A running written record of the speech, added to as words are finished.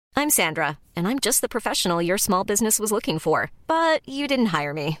I'm Sandra, and I'm just the professional your small business was looking for. But you didn't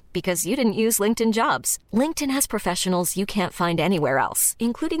hire me because you didn't use LinkedIn Jobs. LinkedIn has professionals you can't find anywhere else,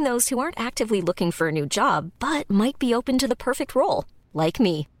 including those who aren't actively looking for a new job, but might be open to the perfect role, like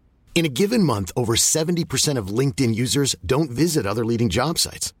me. In a given month, over 70% of LinkedIn users don't visit other leading job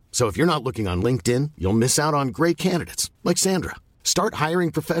sites. So if you're not looking on LinkedIn, you'll miss out on great candidates like Sandra. Start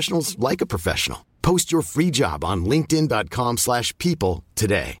hiring professionals like a professional. Post your free job on linkedin.com/people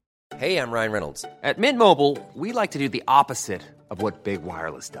today. Hey, I'm Ryan Reynolds. At Mint Mobile, we like to do the opposite of what Big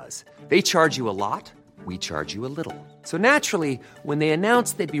Wireless does. They charge you a lot, we charge you a little. So naturally, when they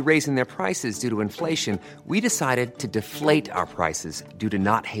announced they'd be raising their prices due to inflation, we decided to deflate our prices due to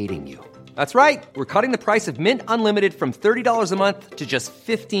not hating you. That's right. We're cutting the price of Mint Unlimited from $30 a month to just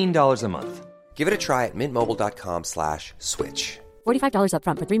 $15 a month. Give it a try at mintmobile.com/switch. $45 up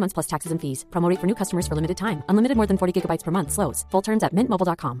front for 3 months plus taxes and fees. Promo rate for new customers for limited time. Unlimited more than 40 gigabytes per month slows. Full terms at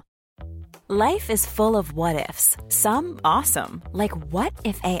mintmobile.com. Life is full of what-ifs. Some awesome. Like what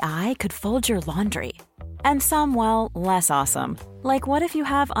if AI could fold your laundry? And some, well, less awesome. Like what if you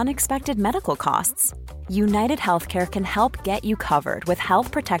have unexpected medical costs? United Healthcare can help get you covered with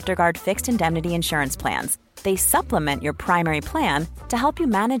Health Protector Guard fixed indemnity insurance plans. They supplement your primary plan to help you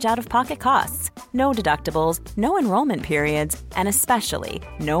manage out-of-pocket costs. No deductibles, no enrollment periods, and especially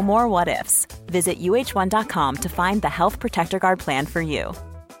no more what-ifs. Visit uh1.com to find the Health Protector Guard plan for you.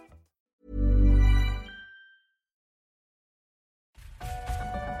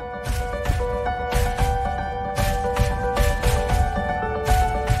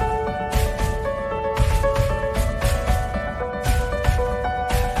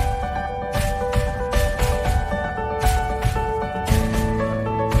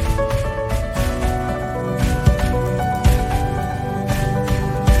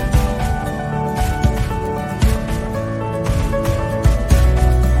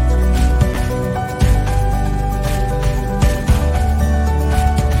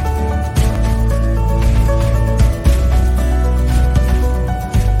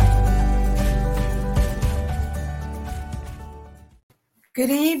 Good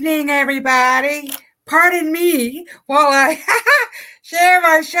evening, everybody. Pardon me while I share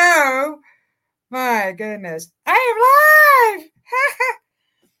my show. My goodness, I am live.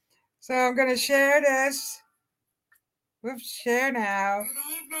 So I'm going to share this. Whoops, share now.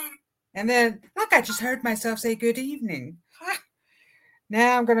 And then, look, I just heard myself say good evening.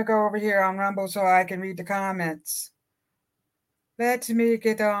 Now I'm going to go over here on Rumble so I can read the comments. Let me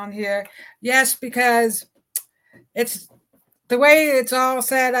get on here. Yes, because it's the way it's all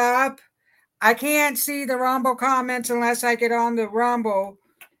set up, I can't see the Rumble comments unless I get on the Rumble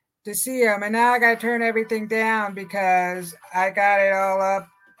to see them. And now I got to turn everything down because I got it all up.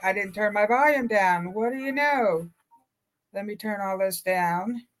 I didn't turn my volume down. What do you know? Let me turn all this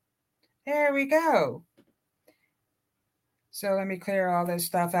down. There we go. So let me clear all this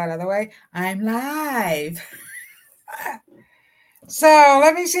stuff out of the way. I'm live. So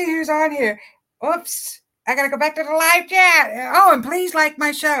let me see who's on here. Oops. I got to go back to the live chat. Oh, and please like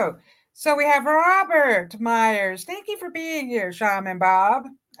my show. So we have Robert Myers. Thank you for being here, Shaman Bob.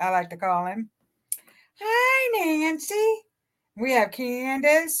 I like to call him. Hi, Nancy. We have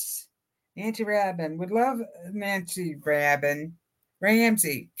Candace. Nancy Rabin. Would love Nancy Rabin.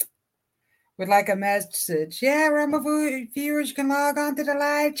 Ramsey. Would like a message. Yeah, Rumble viewers can log on to the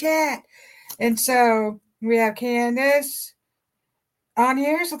live chat. And so we have Candace on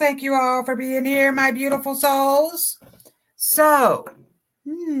here. So thank you all for being here, my beautiful souls. So,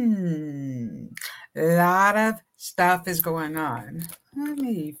 a lot of stuff is going on.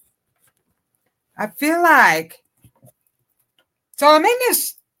 I feel like, so I'm in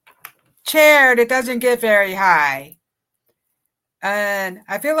this chair that doesn't get very high. And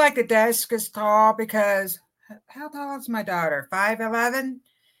I feel like the desk is tall because, how tall is my daughter? 5'11"?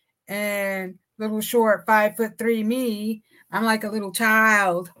 And little short 5'3" me. I'm like a little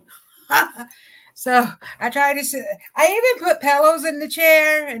child. So I tried to sit. I even put pillows in the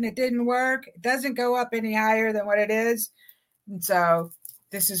chair and it didn't work. It doesn't go up any higher than what it is. And so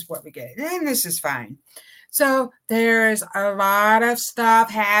this is what we get. And this is fine. So there's a lot of stuff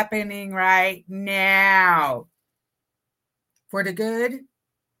happening right now. For the good,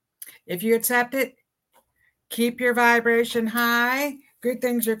 if you accept it, keep your vibration high. Good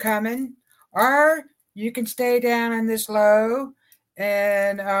things are coming. Or you can stay down in this low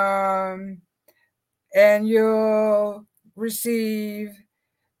and you'll receive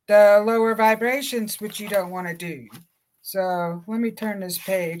the lower vibrations, which you don't want to do. So let me turn this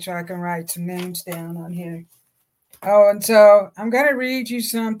page so I can write some names down on here. Oh, and so I'm going to read you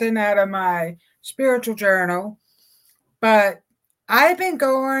something out of my spiritual journal, but I've been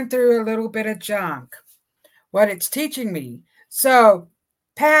going through a little bit of junk, what it's teaching me. So,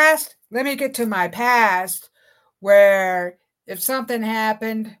 let me get to my past, where if something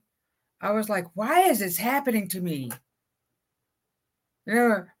happened, I was like, why is this happening to me?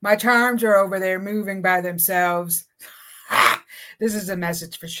 My charms are over there moving by themselves. This is a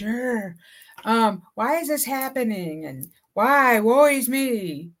message for sure. Why is this happening? And why? Woe is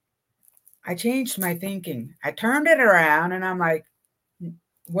me. I changed my thinking. I turned it around and I'm like,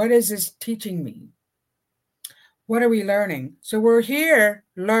 what is this teaching me? What are we learning? So we're here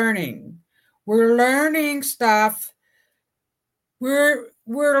learning. We're learning stuff. We're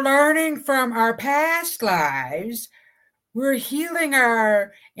learning from our past lives. We're healing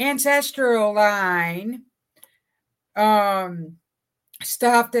our ancestral line,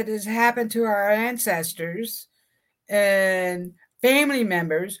 stuff that has happened to our ancestors and family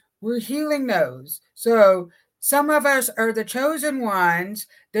members. We're healing those. So some of us are the chosen ones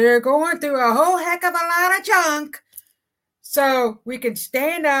that are going through a whole heck of a lot of junk, so we can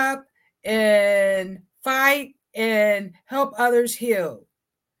stand up and fight and help others heal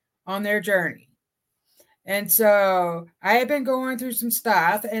on their journey. And so I have been going through some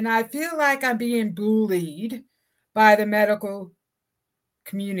stuff, and I feel like I'm being bullied by the medical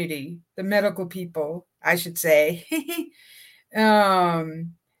community, the medical people, I should say.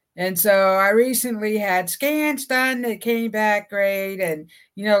 And so I recently had scans done that came back great, and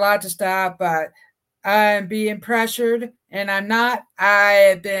lots of stuff, but I'm being pressured, and I'm not. I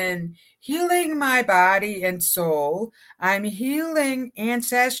have been healing my body and soul. I'm healing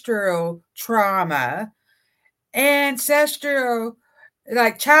ancestral trauma, ancestral,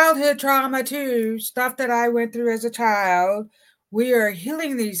 like childhood trauma too, stuff that I went through as a child. We are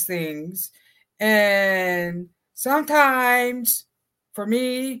healing these things. And sometimes for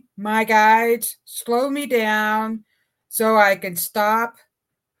me, my guides slow me down so I can stop,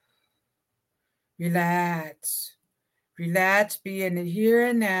 relax, be in the here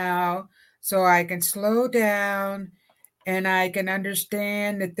and now, so I can slow down and I can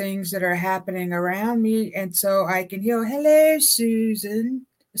understand the things that are happening around me, and so I can heal. Hello, Susan.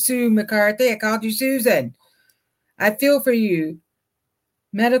 Sue McCarthy. I called you Susan. I feel for you.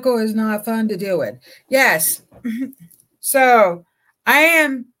 Medical is not fun to deal with. Yes. So I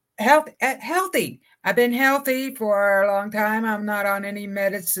am healthy. I've been healthy for a long time. I'm not on any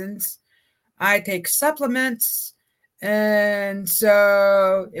medicines. I take supplements. And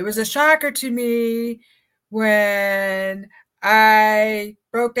so it was a shocker to me when I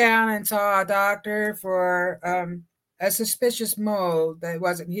broke down and saw a doctor for a suspicious mold that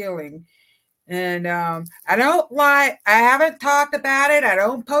wasn't healing. And I haven't talked about it. I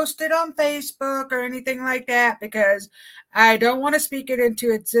don't post it on Facebook or anything like that because I don't want to speak it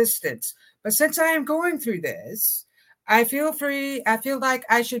into existence. But since I am going through this, I feel free. I feel like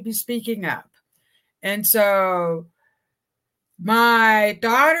I should be speaking up. And so my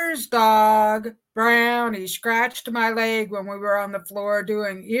daughter's dog, Brownie, scratched my leg when we were on the floor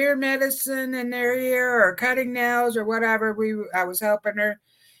doing ear medicine in their ear or cutting nails or whatever. I was helping her,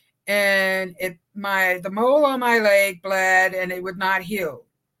 and the mole on my leg bled and it would not heal.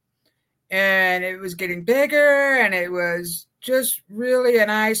 And it was getting bigger and it was just really an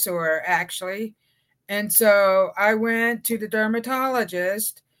eyesore, actually. And so I went to the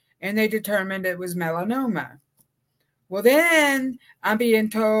dermatologist and they determined it was melanoma. Well, then I'm being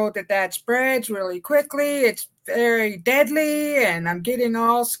told that spreads really quickly. It's very deadly, and I'm getting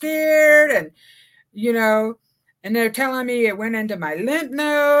all scared, and and they're telling me it went into my lymph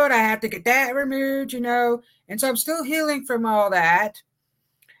node. I have to get that removed, and so I'm still healing from all that.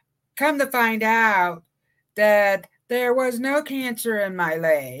 Come to find out that there was no cancer in my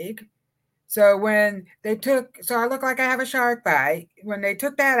leg. So so I look like I have a shark bite. When they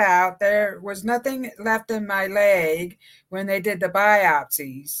took that out, there was nothing left in my leg when they did the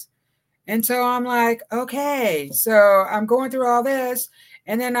biopsies. And so I'm like, okay, so I'm going through all this.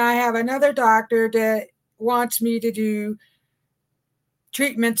 And then I have another doctor that wants me to do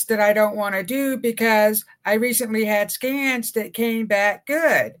treatments that I don't want to do because I recently had scans that came back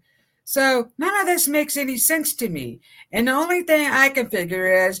good. So none of this makes any sense to me. And the only thing I can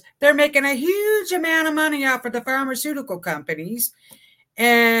figure is they're making a huge amount of money off of the pharmaceutical companies.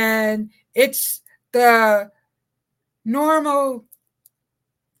 And it's the normal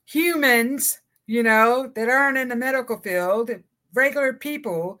humans, that aren't in the medical field, regular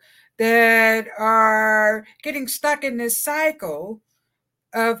people that are getting stuck in this cycle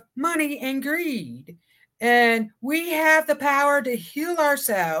of money and greed. And we have the power to heal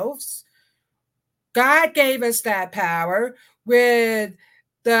ourselves. God gave us that power with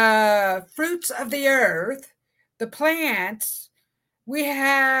the fruits of the earth, the plants, We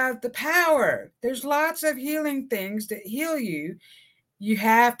have the power. There's lots of healing things that heal you. You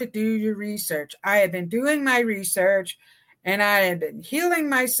have to do your research. I have been doing my research and I have been healing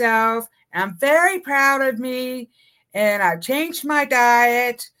myself. I'm very proud of me. And I've changed my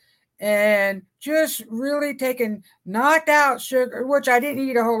diet and just really taken, knocked out sugar, which I didn't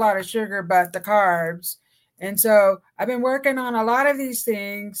eat a whole lot of sugar, but the carbs. And so I've been working on a lot of these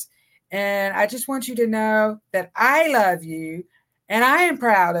things. And I just want you to know that I love you and I am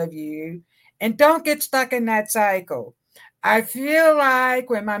proud of you. And don't get stuck in that cycle. I feel like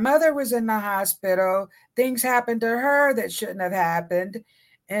when my mother was in the hospital, things happened to her that shouldn't have happened.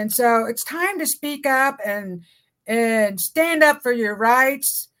 And so it's time to speak up and stand up for your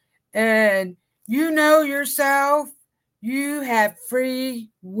rights. And you know yourself, you have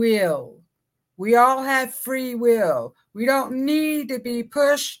free will. We all have free will. We don't need to be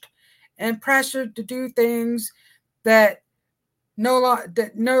pushed and pressured to do things that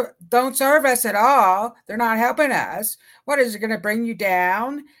don't serve us at all. They're not helping us. What is it going to bring you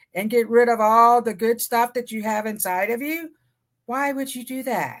down and get rid of all the good stuff that you have inside of you? Why would you do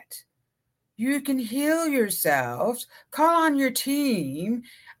that? You can heal yourselves. Call on your team.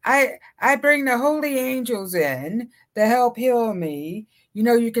 I bring the holy angels in to help heal me. You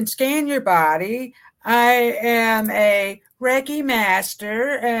know, you can scan your body. I am a Reiki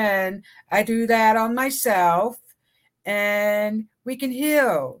master and I do that on myself. And we can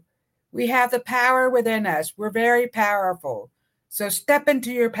heal. We have the power within us. We're very powerful. So step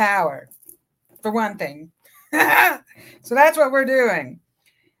into your power, for one thing. So that's what we're doing.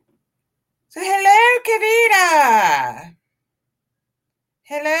 So hello, Kavita.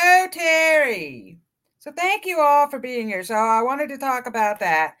 Hello, Terry. So thank you all for being here. So I wanted to talk about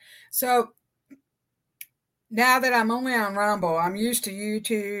that. So now that I'm only on Rumble, I'm used to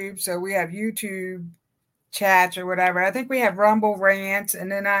YouTube. So we have YouTube chats or whatever. I think we have Rumble rants, and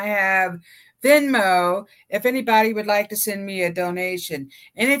then I have Venmo if anybody would like to send me a donation.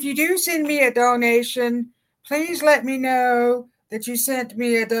 And if you do send me a donation, please let me know that you sent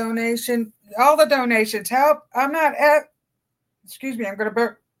me a donation. All the donations help. I'm not excuse me, I'm going to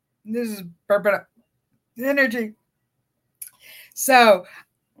burp. This is burping energy. So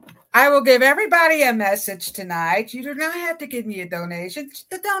I will give everybody a message tonight. You do not have to give me a donation.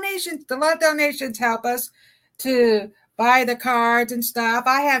 The love donations help us to buy the cards and stuff.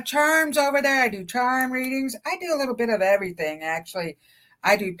 I have charms over there. I do charm readings. I do a little bit of everything, actually.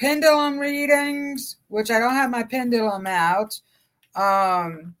 I do pendulum readings, which I don't have my pendulum out.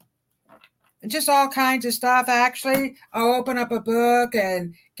 Just all kinds of stuff, actually. I'll open up a book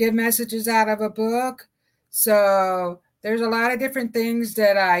and give messages out of a book. So there's a lot of different things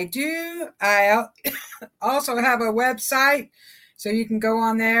that I do. I also have a website, so you can go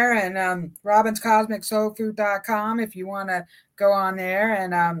on there and robynscosmicsoulfood.com if you want to go on there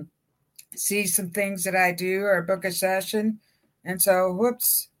and see some things that I do or book a session. And so,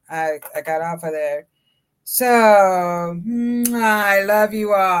 whoops, I got off of there. So, I love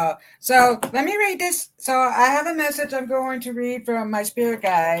you all. So, let me read this. So, I have a message I'm going to read from my spirit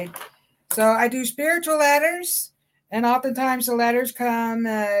guide. So, I do spiritual letters, and oftentimes the letters come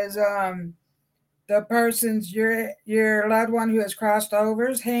as the person's, your loved one who has crossed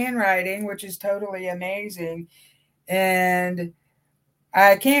over's handwriting, which is totally amazing. And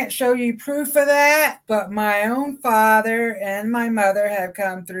I can't show you proof of that, but my own father and my mother have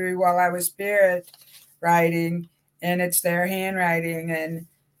come through while I was spirit writing, and it's their handwriting. And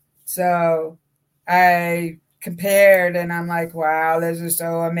so I compared and I'm like, wow, this is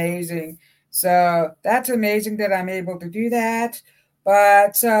so amazing. So that's amazing that I'm able to do that.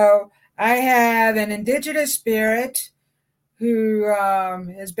 But so I have an indigenous spirit who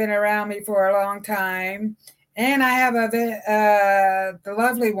has been around me for a long time. And I have the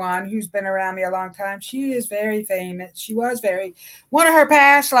lovely one who's been around me a long time. She is very famous. One of her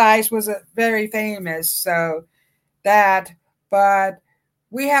past lives was very famous. So but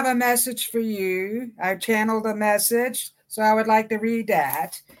we have a message for you. I channeled a message, so I would like to read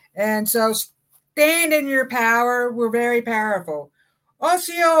that. And so stand in your power. We're very powerful.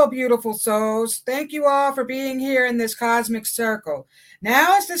 Osio, beautiful souls, thank you all for being here in this cosmic circle.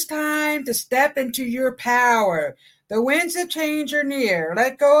 Now is this time to step into your power. The winds of change are near.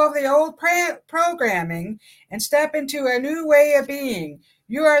 Let go of the old programming and step into a new way of being.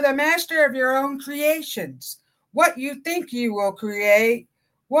 You are the master of your own creations. What you think you will create,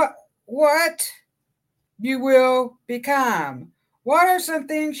 what you will become. What are some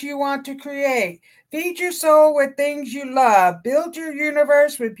things you want to create? Feed your soul with things you love. Build your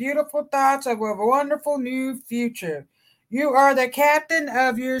universe with beautiful thoughts of a wonderful new future. You are the captain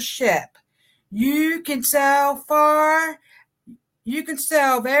of your ship. You can sail far You can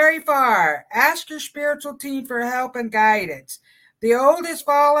sail very far. Ask your spiritual team for help and guidance. The old is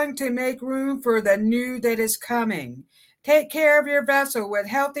falling to make room for the new that is coming. Take care of your vessel with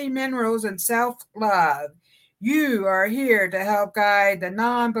healthy minerals and self-love. You are here to help guide the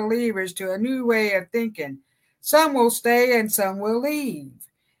non-believers to a new way of thinking. Some will stay and some will leave.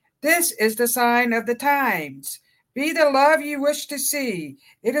 This is the sign of the times. Be the love you wish to see.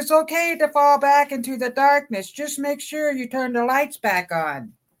 It is okay to fall back into the darkness. Just make sure you turn the lights back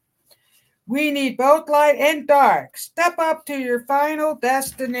on. We need both light and dark. Step up to your final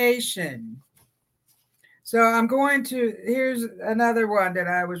destination. So here's another one that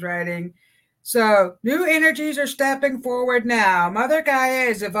I was writing. So, new energies are stepping forward now. Mother Gaia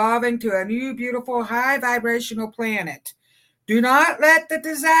is evolving to a new, beautiful, high vibrational planet. Do not let the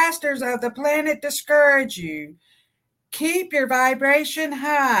disasters of the planet discourage you. Keep your vibration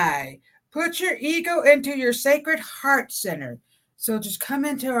high. Put your ego into your sacred heart center. So just come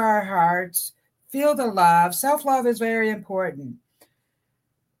into our hearts. Feel the love. Self-love is very important.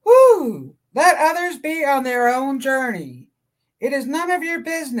 Woo! Let others be on their own journey. It is none of your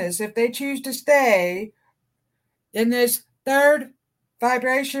business if they choose to stay in this third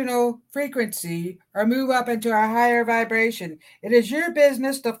vibrational frequency or move up into a higher vibration. It is your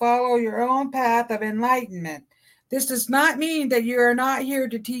business to follow your own path of enlightenment. This does not mean that you are not here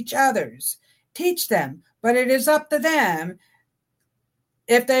to teach others. Teach them, but it is up to them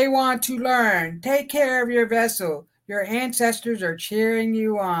if they want to learn. Take care of your vessel. Your ancestors are cheering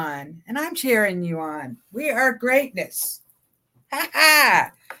you on, and I'm cheering you on. We are greatness. Ha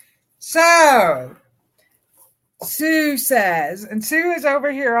ha! So, Sue says, and Sue is over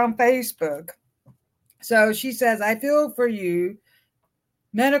here on Facebook. So she says, I feel for you.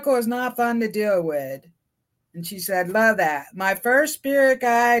 Medical is not fun to deal with. And she said, love that. My first spirit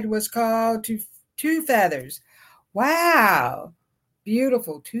guide was called Two Feathers. Wow.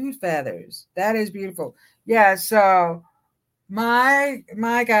 Beautiful. Two Feathers. That is beautiful. Yeah, so my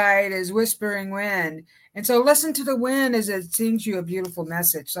guide is Whispering Wind. And so listen to the wind as it sings you a beautiful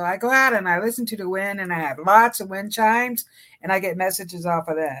message. So I go out and I listen to the wind, and I have lots of wind chimes, and I get messages off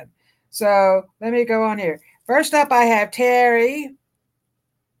of them. So let me go on here. First up, I have Terry.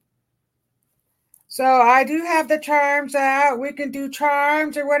 So I do have the charms out. We can do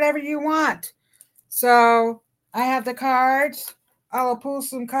charms or whatever you want. So I have the cards. I'll pull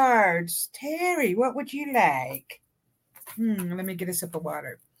some cards. Terry, what would you like? Let me get a sip of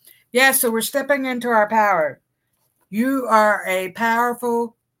water. Yeah, so we're stepping into our power. You are a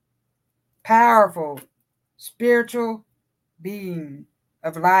powerful, powerful spiritual being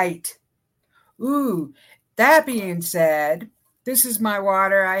of light. Ooh, that being said, this is my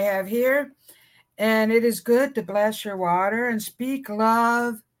water I have here. And it is good to bless your water and speak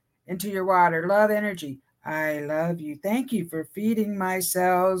love into your water, love energy. I love you. Thank you for feeding my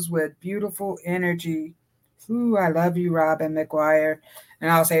cells with beautiful energy. Ooh, I love you, Robyn McGuire.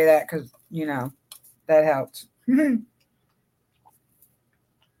 And I'll say that because, that helps.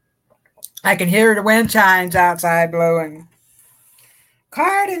 I can hear the wind chimes outside blowing.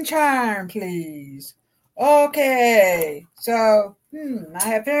 Card and charm, please. Okay, so I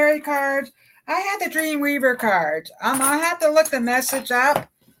have fairy cards. I have the Dreamweaver cards. I'll have to look the message up,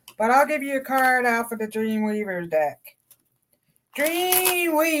 but I'll give you a card out for the Dreamweaver deck.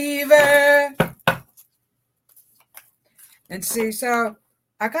 Dreamweaver. And see, so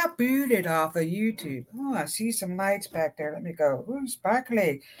I got booted off of YouTube. Oh, I see some lights back there. Let me go. Ooh,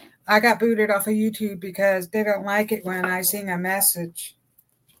 sparkly. I got booted off of YouTube because they don't like it when I sing a message.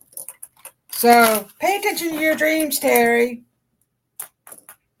 So pay attention to your dreams, Terry.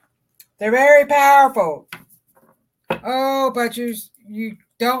 They're very powerful. Oh, but you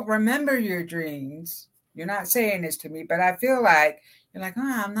don't remember your dreams. You're not saying this to me, but I feel like you're like,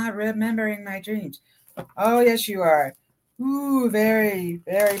 I'm not remembering my dreams. Oh, yes, you are. Ooh, very,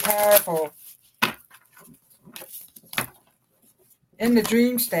 very powerful in the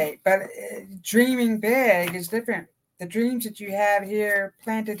dream state. But dreaming big is different. The dreams that you have here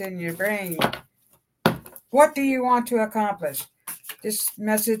planted in your brain. What do you want to accomplish? This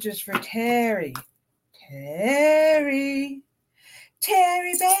message is for Terry. Terry,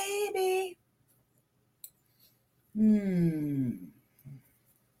 baby.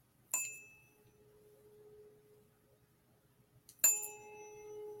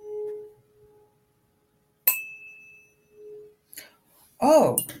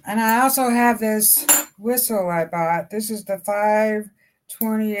 Oh, and I also have this whistle I bought. This is the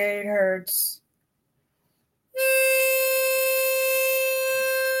 528 hertz.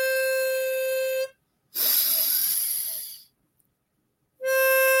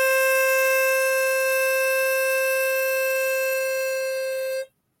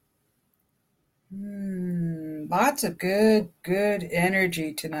 Lots of good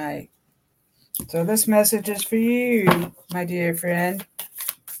energy tonight. So this message is for you, my dear friend.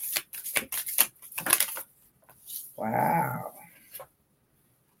 Wow.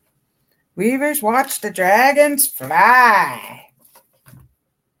 Weavers, watch the dragons fly.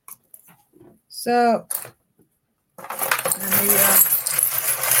 So, I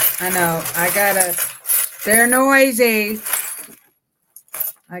know, they're noisy.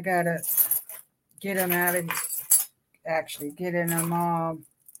 I gotta get them out of here. Actually, getting them all.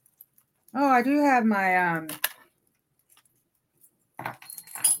 Oh, I do have my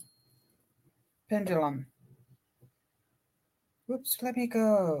pendulum. Whoops, let me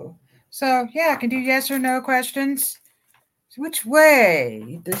go. So, yeah, I can do yes or no questions. So which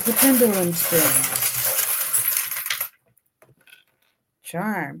way does the pendulum spin?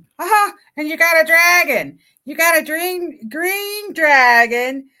 Charm. Aha! And you got a dragon. You got a green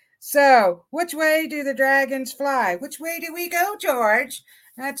dragon. So, which way do the dragons fly? Which way do we go, George?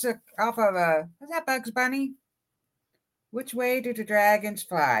 That's off of is that Bugs Bunny? Which way do the dragons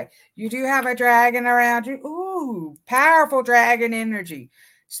fly? You do have a dragon around you. Ooh, powerful dragon energy.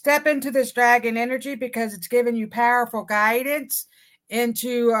 Step into this dragon energy because it's giving you powerful guidance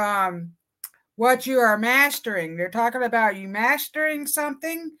into what you are mastering. They're talking about you mastering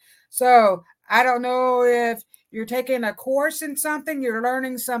something. So I don't know if you're taking a course in something, you're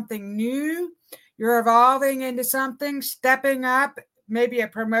learning something new, you're evolving into something, stepping up, maybe a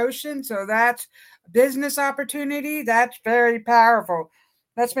promotion. So that's business opportunity. That's very powerful.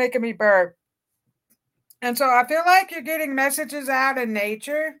 That's making me burp. And so I feel like you're getting messages out in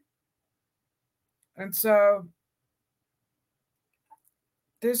nature. And so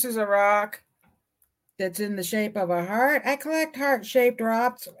this is a rock that's in the shape of a heart. I collect heart-shaped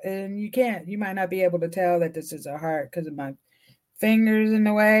rocks, and you might not be able to tell that this is a heart because of my fingers in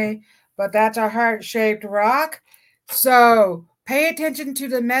the way, but that's a heart-shaped rock. So pay attention to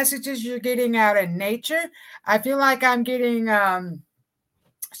the messages you're getting out in nature. I feel like I'm getting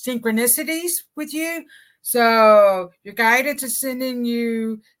synchronicities with you. So your guidance is sending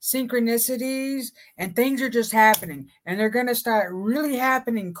you synchronicities, and things are just happening, and they're going to start really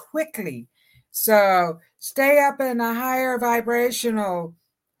happening quickly. So stay up in a higher vibrational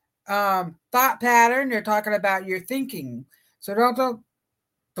thought pattern. They're talking about your thinking. So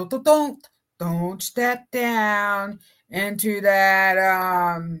don't step down into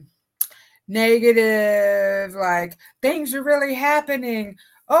that negative, like things are really happening.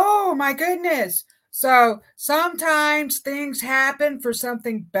 Oh my goodness. So sometimes things happen for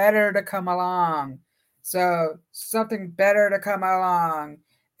something better to come along. So something better to come along.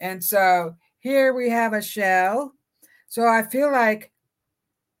 And so here we have a shell. So I feel like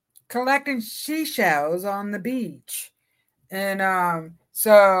collecting seashells on the beach. And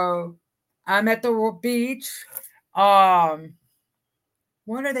so I'm at the beach. What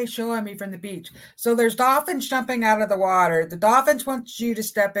are they showing me from the beach? So there's dolphins jumping out of the water. The dolphins want you to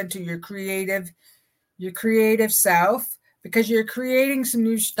step into your creative self because you're creating some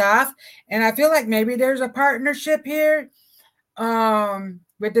new stuff. And I feel like maybe there's a partnership here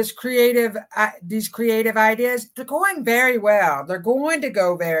with these creative ideas. They're going very well. They're going to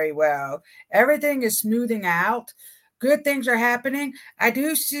go very well. Everything is smoothing out. Good things are happening. I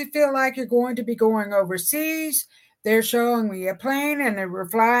do feel like you're going to be going overseas. They're showing me a plane and we're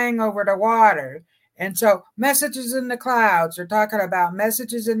flying over the water. And so messages in the clouds. They're talking about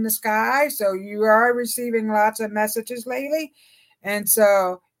messages in the sky. So you are receiving lots of messages lately. And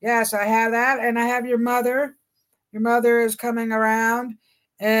so, yes, I have that. And I have your mother. Your mother is coming around.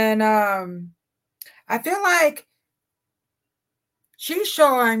 And I feel like she's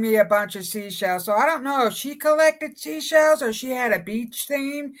showing me a bunch of seashells. So I don't know if she collected seashells or she had a beach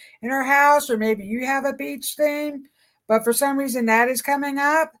theme in her house, or maybe you have a beach theme. But for some reason that is coming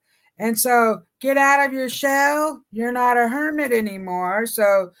up. And so get out of your shell. You're not a hermit anymore.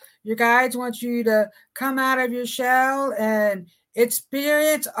 So your guides want you to come out of your shell and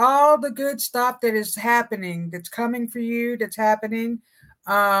experience all the good stuff that is happening, that's coming for you, that's happening.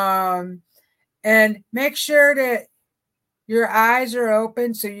 And make sure that your eyes are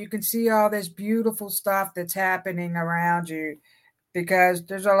open so you can see all this beautiful stuff that's happening around you, because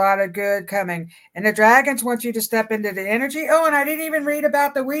there's a lot of good coming. And the dragons want you to step into the energy. Oh, and I didn't even read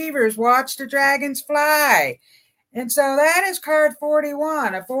about the weavers. Watch the dragons fly. And so that is card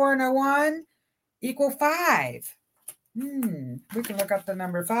 41. A 4 and a 1 equal 5. We can look up the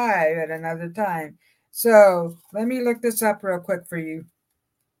number 5 at another time. So let me look this up real quick for you.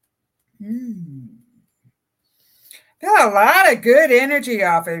 Feel a lot of good energy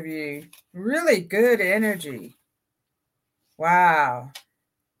off of you. Really good energy. Wow.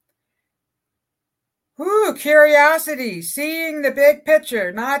 Ooh, curiosity, seeing the big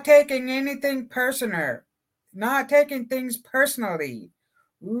picture, not taking anything personal, not taking things personally.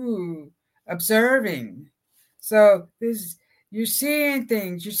 Ooh, observing. So this you're seeing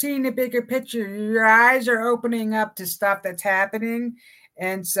things, you're seeing the bigger picture. Your eyes are opening up to stuff that's happening.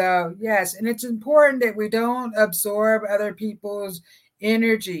 And so, yes, and it's important that we don't absorb other people's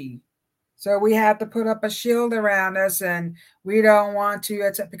energy. So we have to put up a shield around us, and we don't want to.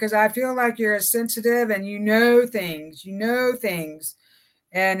 It's because I feel like you're sensitive and you know things,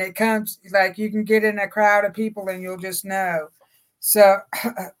 and it comes like you can get in a crowd of people and you'll just know. So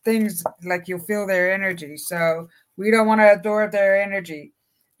things like you'll feel their energy. So we don't want to absorb their energy.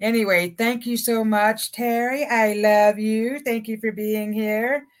 Anyway, thank you so much, Terry. I love you. Thank you for being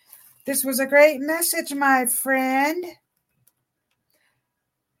here. This was a great message, my friend.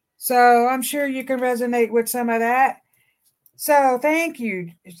 So I'm sure you can resonate with some of that. So thank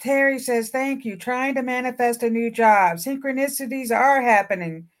you. Terry says, thank you. Trying to manifest a new job. Synchronicities are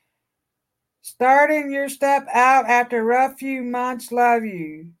happening. Starting your step out after a rough few months. Love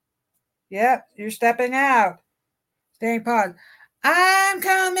you. Yep, you're stepping out. Staying pause. I'm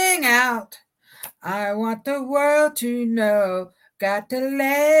coming out. I want the world to know. Got to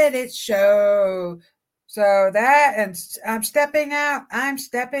let it show. So that, and I'm stepping out. I'm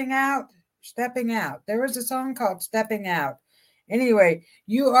stepping out. Stepping out. There was a song called Stepping Out. Anyway,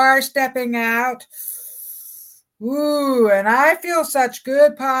 you are stepping out. Ooh, and I feel such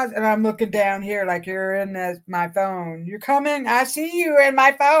good pause. And I'm looking down here like you're in my phone. You're coming. I see you in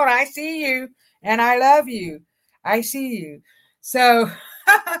my phone. I see you. And I love you. I see you. So,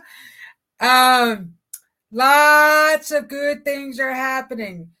 lots of good things are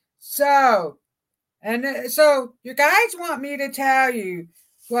happening. So your guides want me to tell you,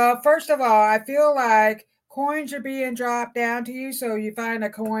 well, first of all, I feel like coins are being dropped down to you. So you find a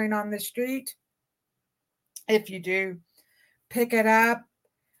coin on the street. If you do, pick it up.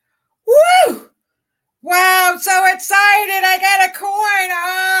 Woo! Wow, I'm so excited. I got a coin.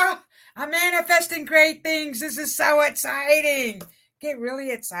 Oh, I'm manifesting great things. This is so exciting. Get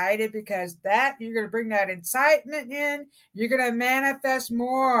really excited because you're going to bring that excitement in. You're going to manifest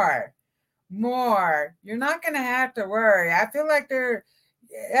more. You're not going to have to worry. I feel like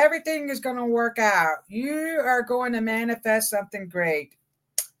everything is going to work out. You are going to manifest something great.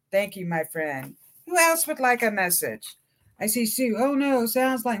 Thank you, my friend. Who else would like a message? I see Sue. Oh no,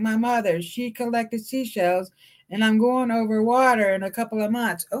 sounds like my mother. She collected seashells, and I'm going over water in a couple of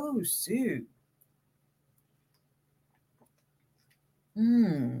months. Oh, Sue.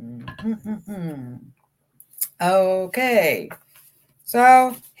 Okay.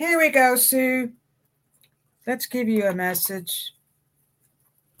 So here we go, Sue. Let's give you a message.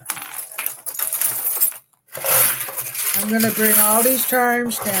 I'm going to bring all these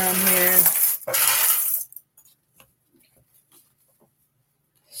charms down here.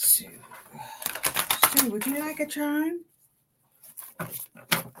 Sue, would you like a charm? I'll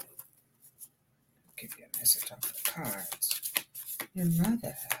give you a message off the cards. Your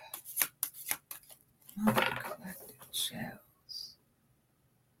mother collected shells.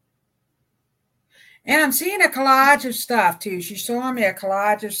 And I'm seeing a collage of stuff, too. She's showing me a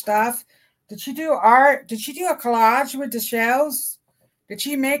collage of stuff. Did she do art? Did she do a collage with the shells? Did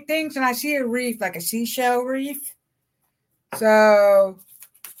she make things? And I see a reef, like a seashell reef. So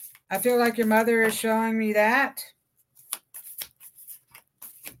I feel like your mother is showing me that.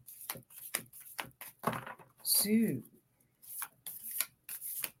 Sue.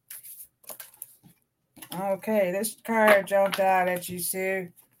 Okay, this card jumped out at you, Sue.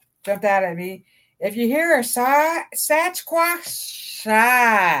 Jumped out at me. If you hear a Sasquatch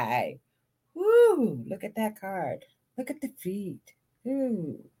sigh. Woo, look at that card. Look at the feet.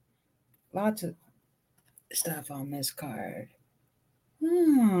 Ooh, lots of stuff on this card.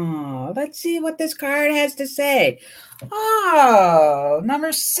 Let's see what this card has to say. Oh,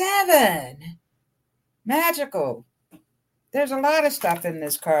 number 7. Magical. There's a lot of stuff in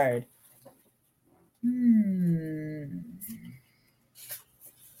this card.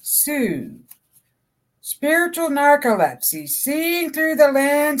 Sue. Spiritual narcolepsy, seeing through the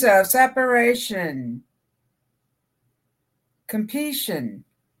lens of separation. Competition.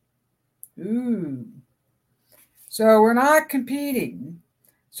 Ooh. So we're not competing.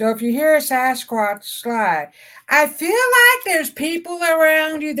 So if you hear a Sasquatch slide, I feel like there's people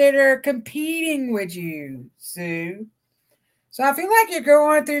around you that are competing with you, Sue. So I feel like you're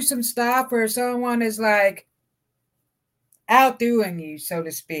going through some stuff where someone is like outdoing you, so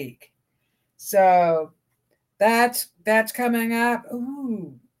to speak. So that's coming up.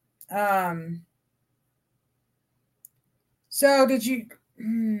 Ooh. So did you,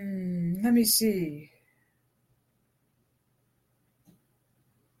 let me see.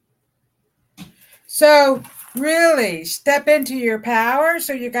 So really step into your power.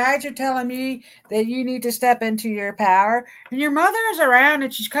 So you guys are telling me that you need to step into your power. And your mother is around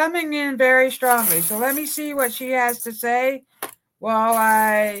and she's coming in very strongly. So let me see what she has to say while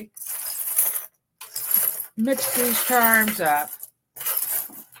I mix these charms up.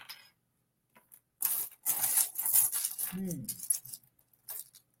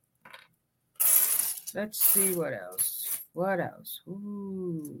 Let's see what else. What else?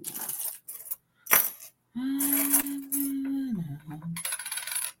 Ooh.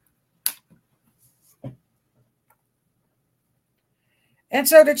 And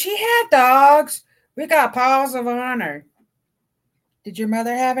so did she have dogs? We got paws of honor. Did your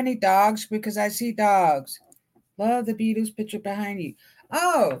mother have any dogs? Because I see dogs. Love the Beatles picture behind you.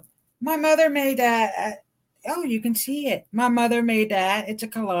 Oh, my mother made that. Oh, you can see it. My mother made that. It's a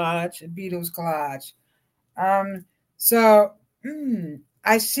collage, a Beatles collage. So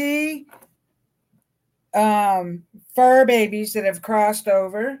I see fur babies that have crossed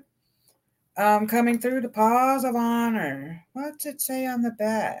over. Coming through the paws of honor. What's it say on the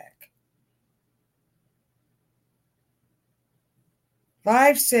back?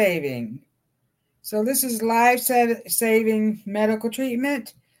 Life-saving. So this is life-saving medical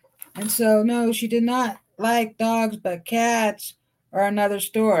treatment. And so, no, she did not like dogs, but cats are another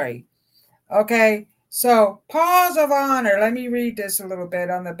story. Okay, so paws of honor. Let me read this a little bit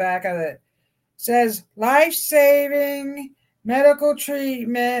on the back of it. It says life-saving medical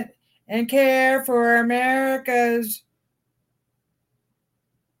treatment and care for America's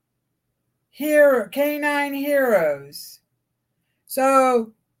canine heroes.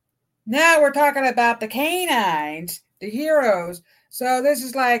 So now we're talking about the canines, the heroes. So this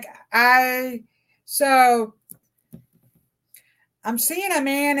is like I'm seeing a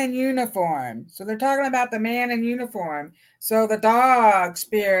man in uniform. So they're talking about the man in uniform. So the dog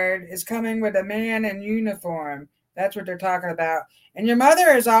spirit is coming with a man in uniform. That's what they're talking about. And your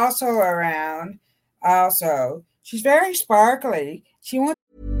mother is also around. Also, she's very sparkly. She wants.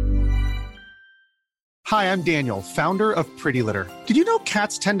 Hi, I'm Daniel, founder of Pretty Litter. Did you know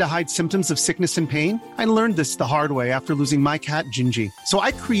cats tend to hide symptoms of sickness and pain? I learned this the hard way after losing my cat, Gingy. So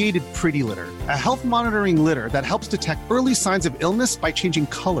I created Pretty Litter, a health monitoring litter that helps detect early signs of illness by changing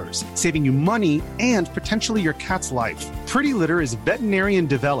colors, saving you money and potentially your cat's life. Pretty Litter is veterinarian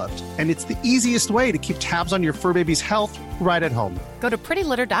developed, and it's the easiest way to keep tabs on your fur baby's health right at home. Go to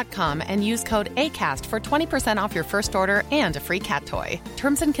prettylitter.com and use code ACAST for 20% off your first order and a free cat toy.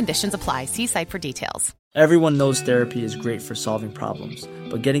 Terms and conditions apply. See site for details. Everyone knows therapy is great for solving problems,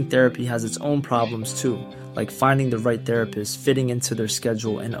 but getting therapy has its own problems too, like finding the right therapist, fitting into their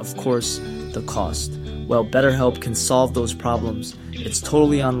schedule, and of course, the cost. Well, BetterHelp can solve those problems. It's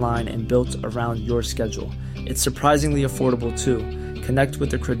totally online and built around your schedule. It's surprisingly affordable too. Connect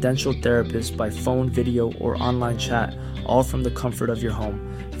with a credentialed therapist by phone, video, or online chat, all from the comfort of your home.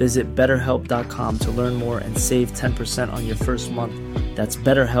 Visit BetterHelp.com to learn more and save 10% on your first month. That's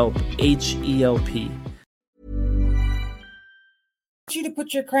BetterHelp, H-E-L-P. You to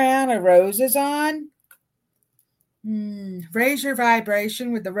put your crown of roses on. Raise your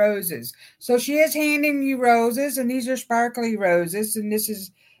vibration with the roses. So she is handing you roses, and these are sparkly roses, and this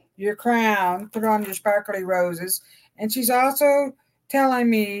is your crown. Put on your sparkly roses. And she's also telling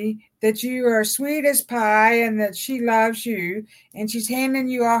me that you are sweet as pie and that she loves you, and she's handing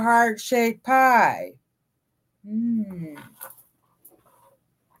you a heart-shaped pie.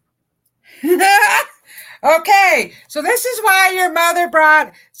 Okay, so this is why your mother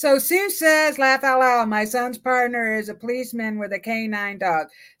brought. So Sue says, laugh out loud, my son's partner is a policeman with a canine dog.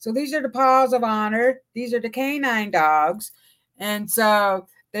 So these are the paws of honor. These are the canine dogs. And so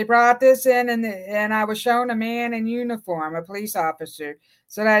they brought this in, and I was shown a man in uniform, a police officer.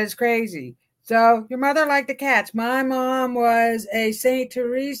 So that is crazy. So your mother liked the cats. My mom was a St.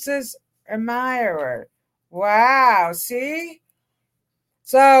 Teresa's admirer. Wow, see?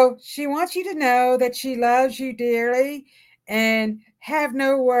 So she wants you to know that she loves you dearly and have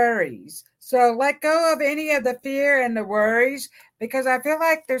no worries. So let go of any of the fear and the worries, because I feel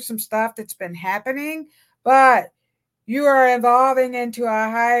like there's some stuff that's been happening, but you are evolving into a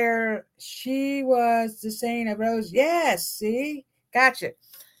higher. She was the Saint of Rose. Yes, see? Gotcha.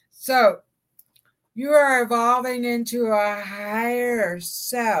 So you are evolving into a higher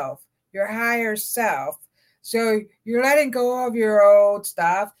self, your higher self. So you're letting go of your old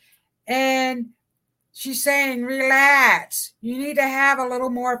stuff. And she's saying, relax. You need to have a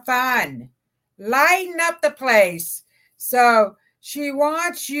little more fun. Lighten up the place. So she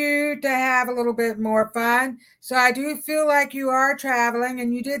wants you to have a little bit more fun. So I do feel like you are traveling.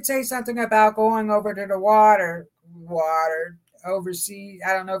 And you did say something about going over to the water, overseas.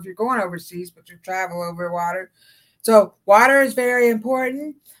 I don't know if you're going overseas, but you travel over water. So water is very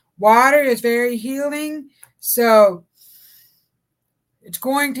important. Water is very healing. So it's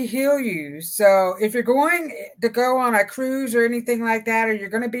going to heal you. So if you're going to go on a cruise or anything like that, or you're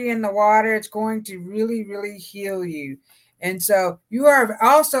going to be in the water, it's going to really, really heal you. And so you are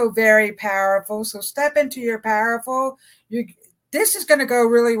also very powerful. So step into your powerful. This is going to go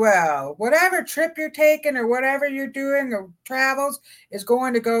really well. Whatever trip you're taking or whatever you're doing or travels is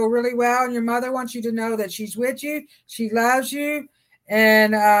going to go really well. And your mother wants you to know that she's with you. She loves you.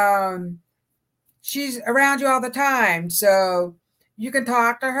 And she's around you all the time. So you can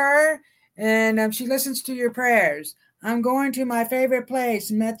talk to her. And she listens to your prayers. I'm going to my favorite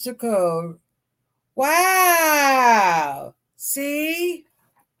place, Mexico. Wow. See?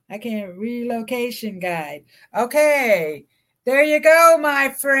 I can't relocation guide. Okay. There you go, my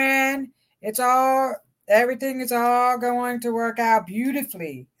friend. Everything is all going to work out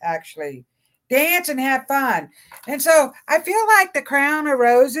beautifully, actually. Dance and have fun. And so I feel like the crown of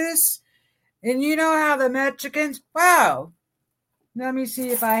roses, and you know how the Mexicans, wow. Let me see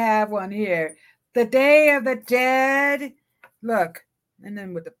if I have one here. The Day of the Dead. Look, and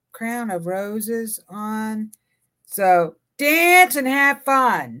then with the crown of roses on. So dance and have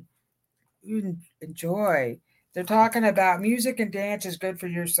fun. Enjoy. They're talking about music and dance is good for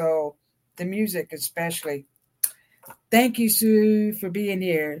your soul. The music especially. Thank you, Sue, for being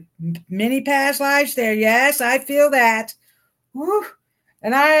here. Many past lives there. Yes, I feel that. Woo.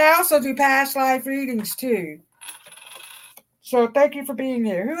 And I also do past life readings too. So thank you for being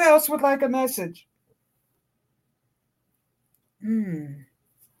here. Who else would like a message?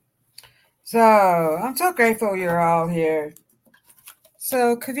 So I'm so grateful you're all here.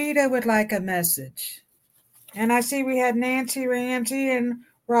 So Kavita would like a message. And I see we had Nancy, Ramsey, and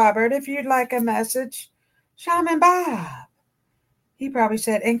Robert. If you'd like a message, Shaman Bob. He probably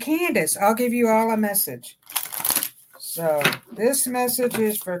said, and Candace, I'll give you all a message. So this message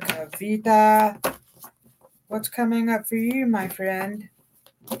is for Kavita. What's coming up for you, my friend?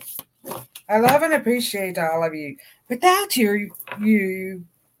 I love and appreciate all of you. Without you,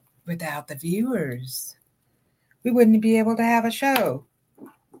 without the viewers, we wouldn't be able to have a show.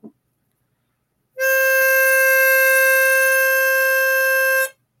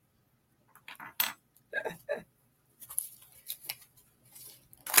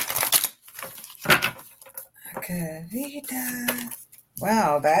 Kavita.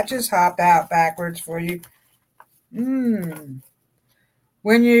 Wow, that just hopped out backwards for you. When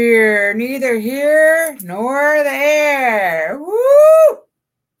you're neither here nor there. Woo!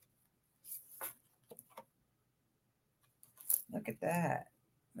 Look at that.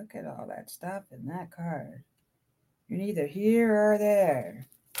 Look at all that stuff in that card. You're neither here or there.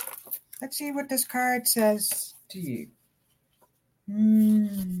 Let's see what this card says to you.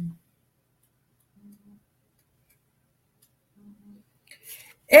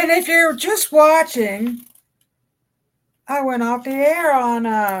 And if you're just watching, I went off the air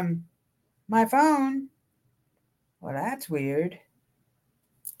on my phone. Well, that's weird.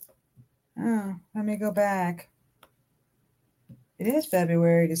 Oh, let me go back. It is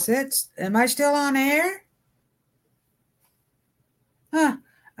February the 6th. Am I still on air? Huh.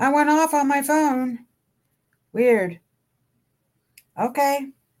 I went off on my phone. Weird. Okay.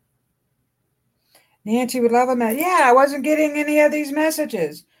 Nancy would love a message. Yeah, I wasn't getting any of these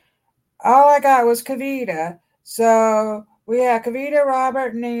messages. All I got was Kavita. So we have Kavita,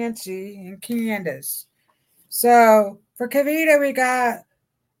 Robert, Nancy, and Candace. So for Kavita, we got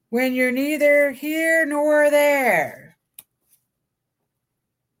when you're neither here nor there.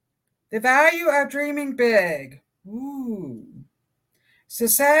 The value of dreaming big. Ooh.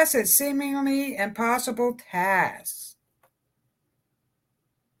 Success at seemingly impossible tasks.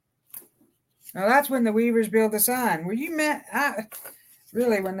 Now that's when the weavers build the sun. Were you meant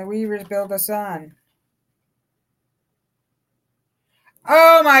really when the weavers build the sun?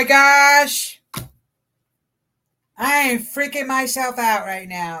 Oh my gosh. I am freaking myself out right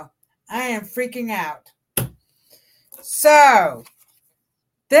now. I am freaking out. So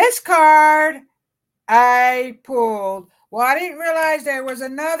this card I pulled. Well, I didn't realize there was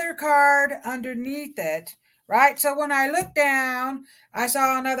another card underneath it, right? So when I looked down, I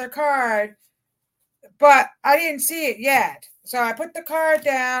saw another card, but I didn't see it yet. So I put the card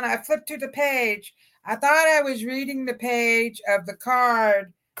down. I flipped to the page. I thought I was reading the page of the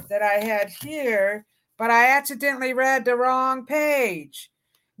card that I had here, but I accidentally read the wrong page.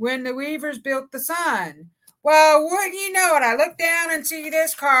 When the weavers built the sun. Well, wouldn't you know it? I look down and see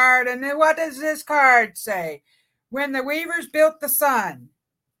this card, and then what does this card say? When the weavers built the sun.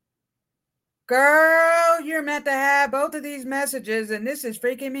 Girl, you're meant to have both of these messages, and this is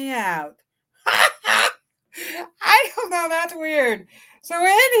freaking me out. I don't know. That's weird. So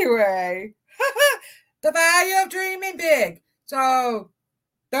anyway, the value of dreaming big. So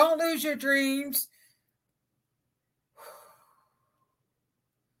don't lose your dreams.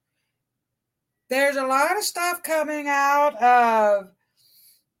 There's a lot of stuff coming out of,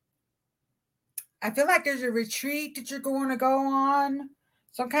 I feel like there's a retreat that you're going to go on,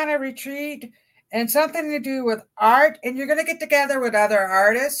 some kind of retreat, and something to do with art, and you're going to get together with other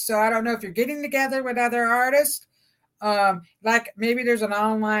artists. So I don't know if you're getting together with other artists, like maybe there's an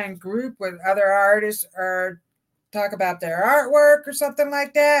online group with other artists or talk about their artwork or something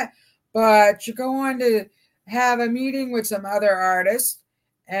like that, but you're going to have a meeting with some other artists,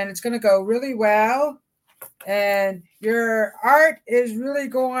 and it's going to go really well. And your art is really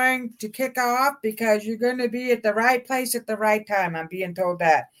going to kick off because you're going to be at the right place at the right time. I'm being told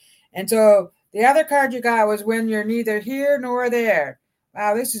that. And so the other card you got was when you're neither here nor there.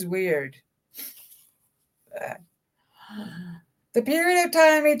 Wow, this is weird. The period of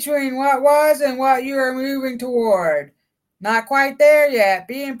time between what was and what you are moving toward. Not quite there yet.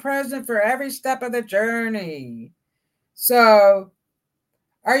 Being present for every step of the journey. So,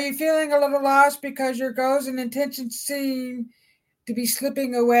 are you feeling a little lost because your goals and intentions seem to be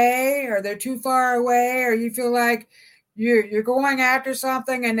slipping away, or they're too far away, or you feel like you're going after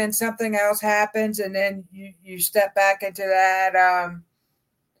something and then something else happens and then you step back into that,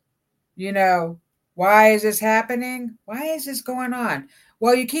 why is this happening? Why is this going on?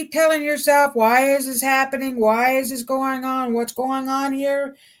 Well, you keep telling yourself, why is this happening? Why is this going on? What's going on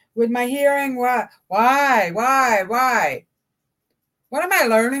here with my hearing? What? Why? What am I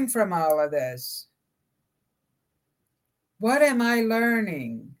learning from all of this? What am I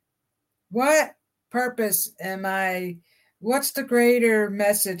learning? What purpose am I? What's the greater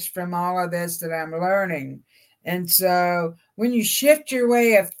message from all of this that I'm learning? And so when you shift your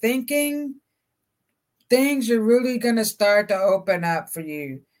way of thinking, things are really going to start to open up for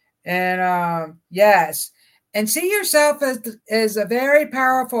you. And yes, and see yourself as a very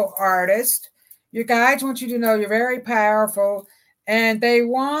powerful artist. Your guides want you to know you're very powerful, and they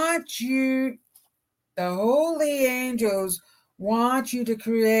want you, the holy angels want you to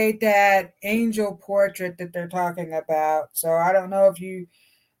create that angel portrait that they're talking about. So I don't know if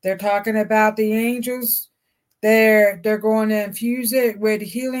they're talking about the angels. They're going to infuse it with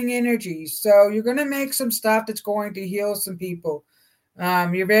healing energy. So you're going to make some stuff that's going to heal some people.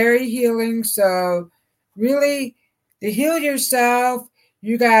 You're very healing. So really, to heal yourself,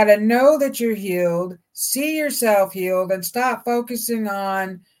 you got to know that you're healed, see yourself healed, and stop focusing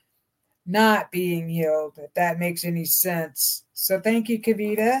on not being healed, if that makes any sense. So thank you,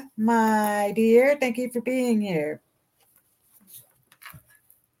 Kavita, my dear. Thank you for being here.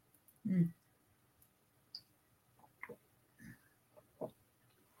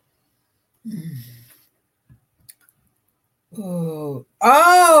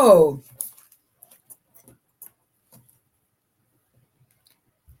 Oh!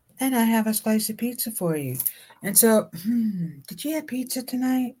 And I have a slice of pizza for you. And so, did you have pizza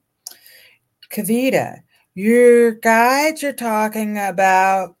tonight? Kavita, your guides are talking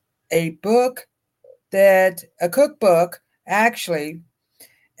about a cookbook, actually.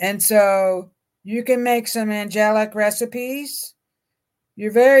 And so you can make some angelic recipes.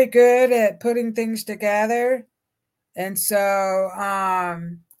 You're very good at putting things together. And so,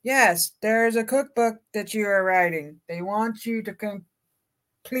 yes, there's a cookbook that you are writing. They want you to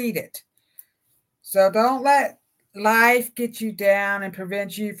complete it. So don't let life get you down and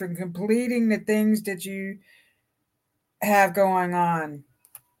prevent you from completing the things that you have going on.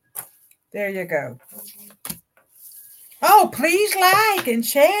 There you go. Oh, please like and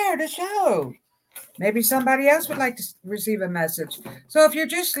share the show. Maybe somebody else would like to receive a message. So if you're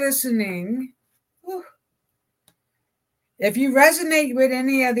just listening, if you resonate with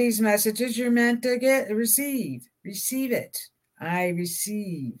any of these messages, you're meant to receive it. I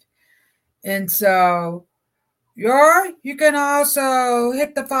receive. And so you can also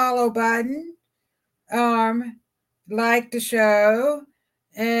hit the follow button, like the show,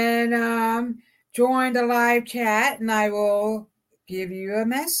 and join the live chat, and I will give you a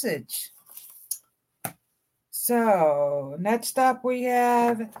message. So next up we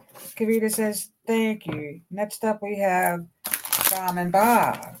have, Kavita says, thank you. Next up we have Tom and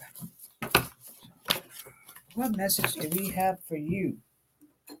Bob. What message do we have for you?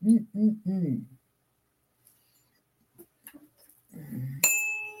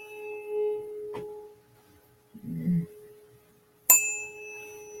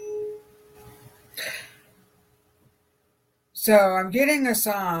 So I'm getting a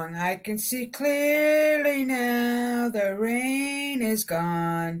song. I can see clearly now the rain is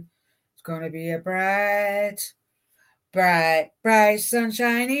gone. It's going to be a bright, bright, bright,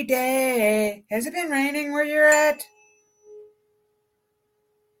 sunshiny day. Has it been raining where you're at?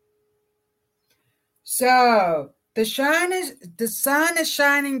 So the sun is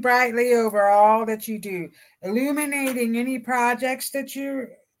shining brightly over all that you do, illuminating any projects that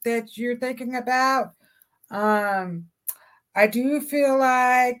you're thinking about. Um, I do feel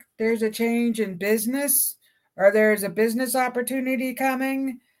like there's a change in business, or there's a business opportunity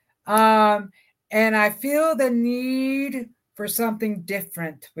coming. Um, and I feel the need for something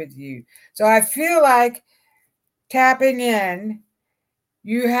different with you. So I feel like tapping in,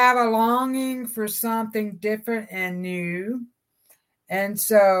 you have a longing for something different and new. And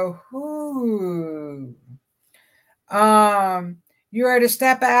so, you are to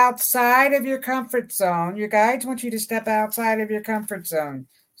step outside of your comfort zone. Your guides want you to step outside of your comfort zone.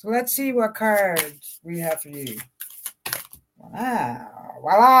 So let's see what cards we have for you.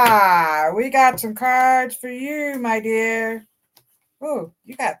 Voila. We got some cards for you, my dear. Oh,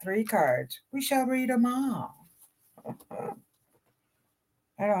 you got 3 cards. We shall read them all.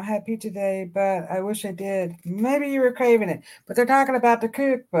 I don't have pizza today, but I wish I did. Maybe you were craving it. But they're talking about the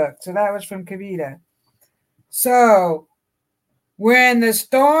cookbook. So that was from Kavita. So, when the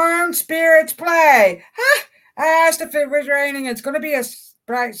storm spirits play. I asked if it was raining. It's going to be a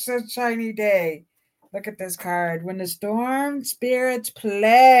bright, sunshiny day. Look at this card. When the storm spirits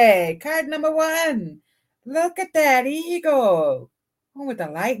play. Card number 1. Look at that eagle. Oh, with a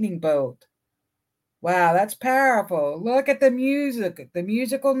lightning bolt. Wow, that's powerful. Look at the music, the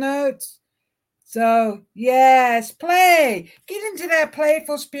musical notes. So, yes, play. Get into that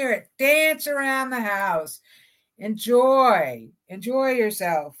playful spirit. Dance around the house. Enjoy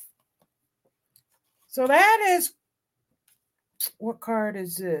yourself. So that is, what card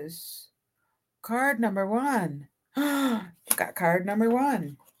is this? Card number 1. You got card number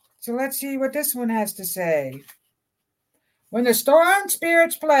 1. So let's see what this one has to say. When the storm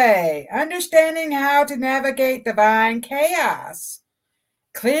spirits play, understanding how to navigate divine chaos,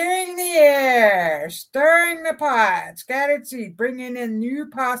 clearing the air, stirring the pot, scattered seed, bringing in new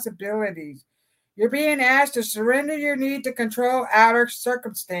possibilities. You're being asked to surrender your need to control outer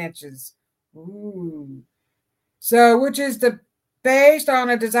circumstances. Ooh. So, which is based on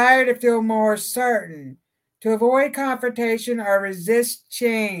a desire to feel more certain, to avoid confrontation or resist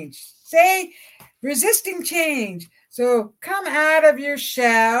change. Say, resisting change. So, come out of your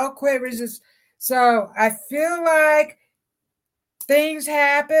shell, quit resist. So, I feel like things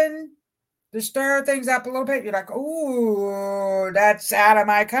happen to stir things up a little bit. You're like, ooh, that's out of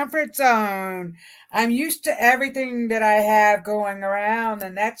my comfort zone. I'm used to everything that I have going around,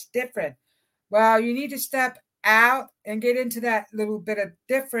 and that's different. Well, you need to step out and get into that little bit of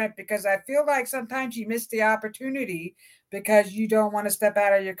different, because I feel like sometimes you miss the opportunity because you don't want to step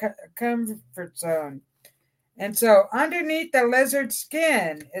out of your comfort zone. And so underneath the lizard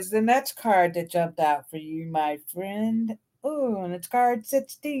skin is the next card that jumped out for you, my friend. Oh, and it's card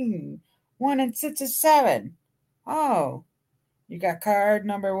 16. 1 and 6 is 7. Oh, you got card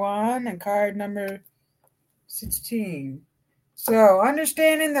number 1 and card number 16. So,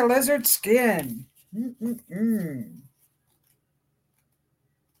 understanding the lizard skin.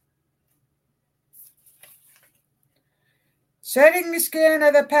 Shedding the skin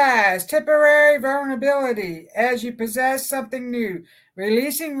of the past, temporary vulnerability as you possess something new,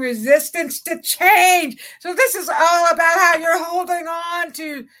 releasing resistance to change. So this is all about how you're holding on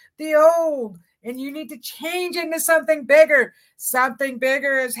to the old and you need to change into something bigger. Something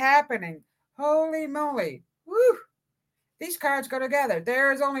bigger is happening. Holy moly. Woo! These cards go together.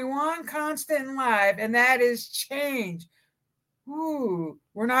 There is only one constant in life, and that is change. Ooh,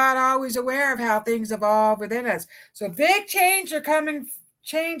 we're not always aware of how things evolve within us. So big change is coming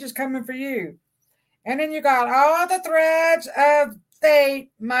for you. And then you got all the threads of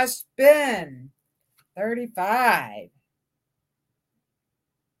fate must bend. 35.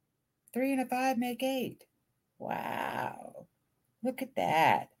 3 and a 5 make 8. Wow. Look at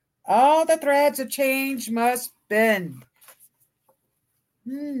that. All the threads of change must bend.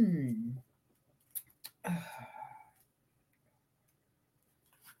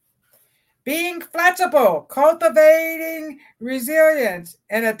 Being flexible, cultivating resilience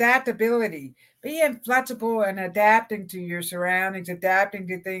and adaptability. Being flexible and adapting to your surroundings, adapting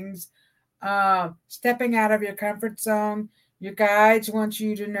to things, stepping out of your comfort zone. Your guides want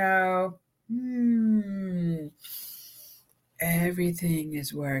you to know, everything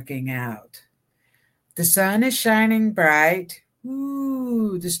is working out. The sun is shining bright.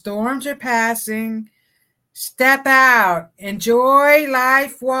 Ooh, the storms are passing. Step out. Enjoy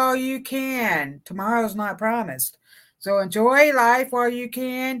life while you can. Tomorrow's not promised. So enjoy life while you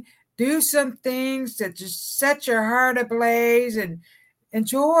can. Do some things that just set your heart ablaze and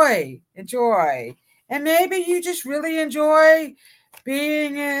enjoy. Enjoy. And maybe you just really enjoy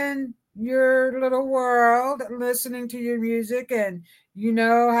being in your little world, listening to your music, and you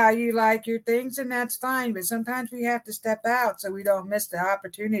know how you like your things, and that's fine. But sometimes we have to step out so we don't miss the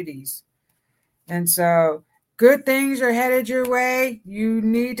opportunities. And so good things are headed your way. You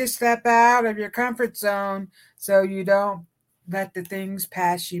need to step out of your comfort zone so you don't let the things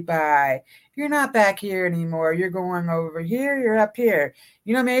pass you by. You're not back here anymore. You're going over here. You're up here.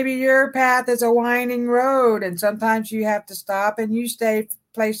 Maybe your path is a winding road, and sometimes you have to stop and you stay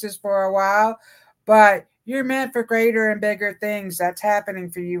places for a while, but you're meant for greater and bigger things. That's happening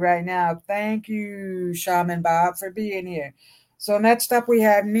for you right now. Thank you, Shaman Bob, for being here. So next up we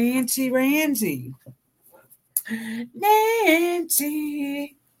have Nancy Ramsey.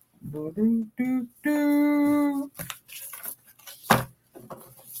 Nancy. Do-do-do-do.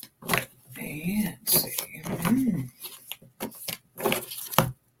 Nancy.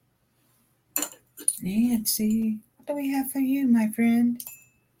 Nancy. What do we have for you, my friend?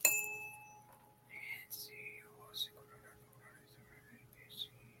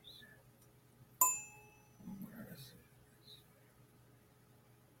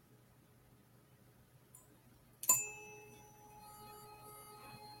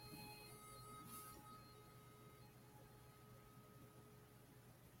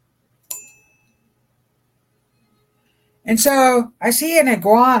 And so I see an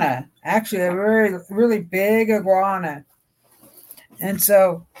iguana, actually a really, really big iguana. And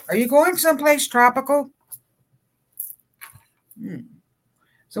so, are you going someplace tropical?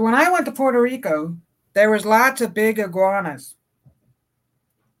 So when I went to Puerto Rico, there was lots of big iguanas.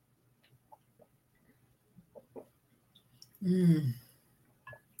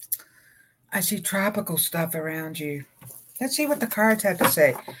 I see tropical stuff around you. Let's see what the cards have to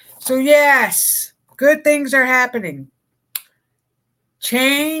say. So yes, good things are happening.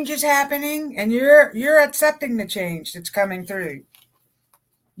 Change is happening, and you're accepting the change that's coming through.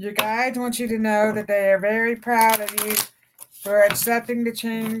 Your guides want you to know that they are very proud of you for accepting the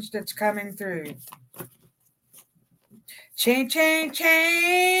change that's coming through. Change, change,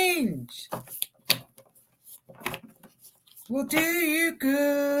 change will do you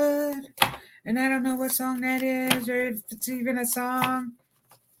good. And I don't know what song that is, or if it's even a song.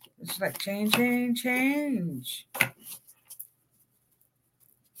 It's like change, change, change.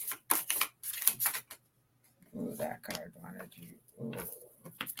 Oh, that card wanted you.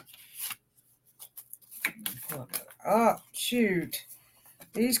 Oh, shoot.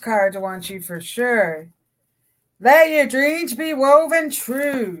 These cards want you for sure. Let your dreams be woven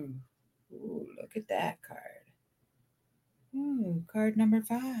true. Ooh, look at that card. Ooh, card number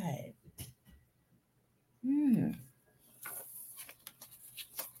 5.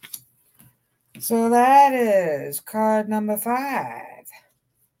 So that is card number 5.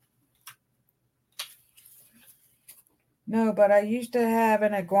 No, but I used to have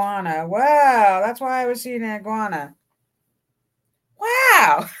an iguana. Wow, that's why I was seeing an iguana.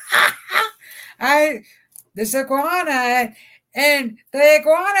 Wow. This iguana, and the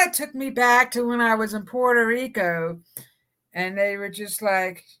iguana took me back to when I was in Puerto Rico, and they were just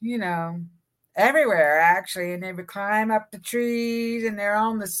like, everywhere actually, and they would climb up the trees, and they're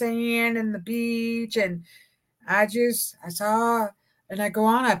on the sand and the beach, and I saw an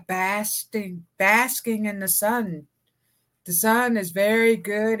iguana basking in the sun. The sun is very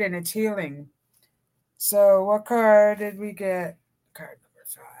good and it's healing. So what card did we get? Card number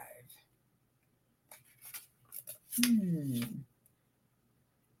 5.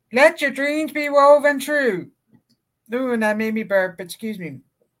 Let your dreams be woven true. Ooh, and that made me burp, excuse me.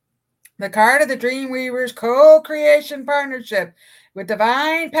 The card of the Dreamweaver's co-creation partnership with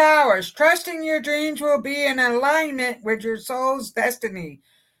divine powers. Trusting your dreams will be in alignment with your soul's destiny.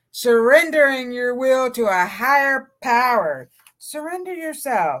 Surrendering your will to a higher power. Surrender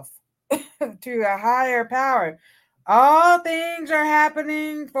yourself to a higher power. All things are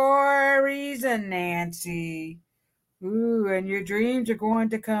happening for a reason, Nancy. Ooh, and your dreams are going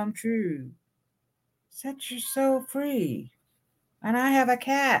to come true. Set your soul free. And I have a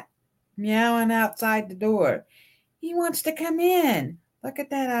cat meowing outside the door. He wants to come in. Look at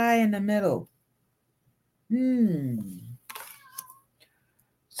that eye in the middle.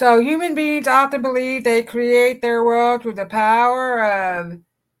 So human beings often believe they create their world through the power of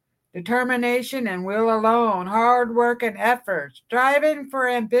determination and will alone, hard work and effort, striving for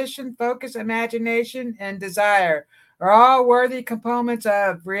ambition, focus, imagination, and desire are all worthy components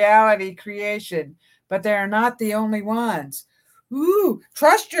of reality creation. but they're not the only ones. Ooh,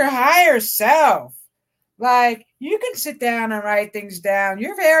 trust your higher self. Like, you can sit down and write things down.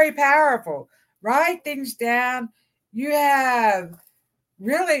 You're very powerful. Write things down. You're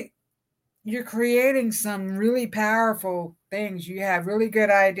creating some really powerful things. You have really good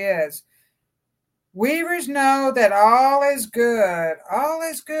ideas. Weavers know that all is good. All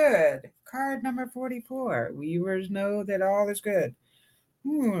is good. Card number 44. Weavers know that all is good.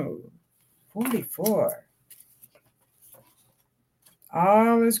 Ooh, 44.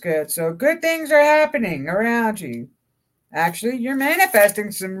 All is good. So good things are happening around you. Actually, you're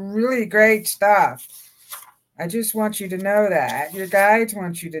manifesting some really great stuff. I just want you to know that. Your guides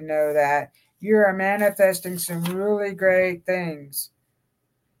want you to know that. You are manifesting some really great things.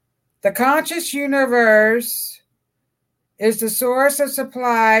 The conscious universe is the source of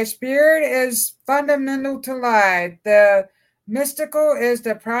supply. Spirit is fundamental to life. The mystical is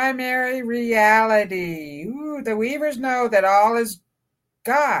the primary reality. Ooh, the weavers know that all is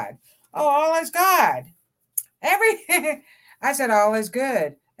God. Oh, all is God. I said all is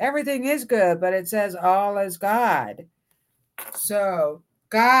good. Everything is good, but it says all is God. So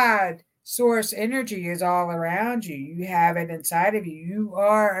God, source energy is all around you. You have it inside of you. You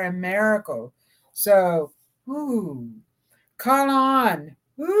are a miracle. So, call on.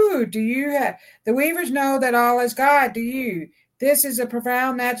 Do you have, the weavers know that all is God. Do you? This is a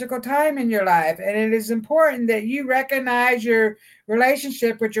profound magical time in your life, and it is important that you recognize your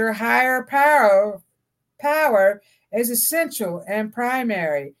relationship with your higher power is essential and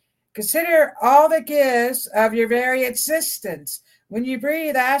primary. Consider all the gifts of your very existence. When you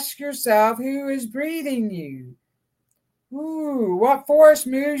breathe, ask yourself, who is breathing you? What force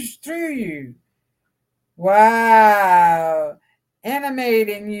moves through you? Wow.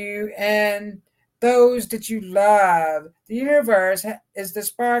 Animating you and those that you love. The universe is the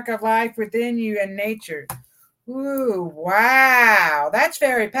spark of life within you and nature. Wow. That's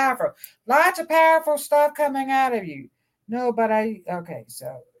very powerful. Lots of powerful stuff coming out of you. No, but okay,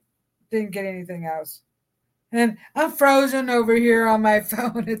 so didn't get anything else. And I'm frozen over here on my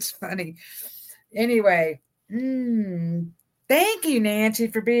phone. It's funny. Anyway, thank you, Nancy,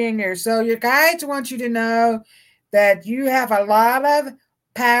 for being here. So your guides want you to know that you have a lot of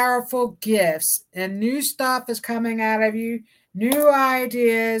powerful gifts and new stuff is coming out of you, new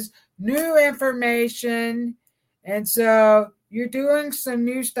ideas, new information. And so you're doing some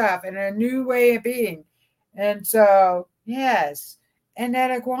new stuff and a new way of being. And so, yes. And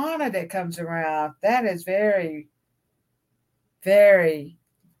that iguana that comes around, that is very, very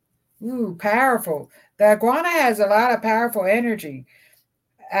powerful. The iguana has a lot of powerful energy.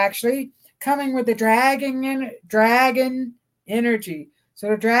 Actually, coming with the dragon energy. So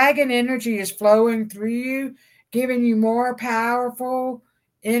the dragon energy is flowing through you, giving you more powerful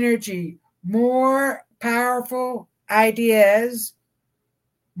energy, more powerful ideas,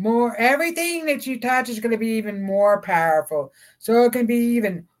 more, everything that you touch is going to be even more powerful. So it can be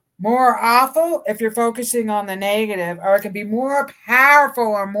even more awful if you're focusing on the negative, or it can be more powerful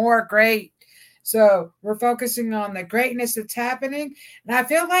or more great. So we're focusing on the greatness that's happening. And I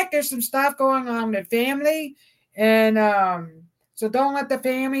feel like there's some stuff going on with family. And so don't let the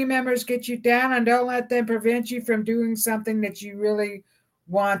family members get you down, and don't let them prevent you from doing something that you really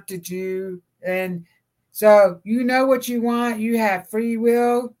want to do. And so you know what you want. You have free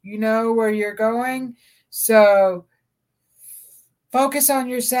will. You know where you're going. So focus on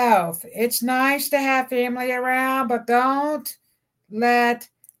yourself. It's nice to have family around, but don't let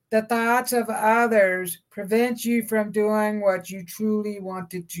the thoughts of others prevent you from doing what you truly want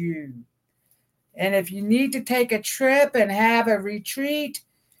to do. And if you need to take a trip and have a retreat,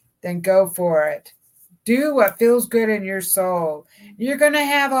 then go for it. Do what feels good in your soul. You're going to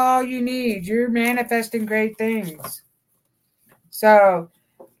have all you need. You're manifesting great things. So,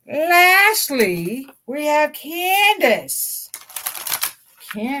 lastly, we have Candace.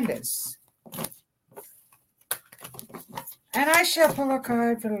 Candace. And I shall pull a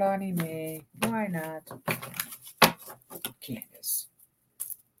card for Lonnie Mae. Why not? Candace.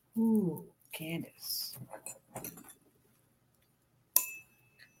 Candace.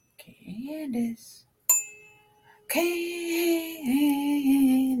 Candace. Candace.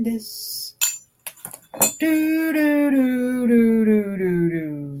 Do, do, do, do, do, do,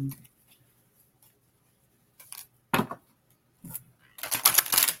 do.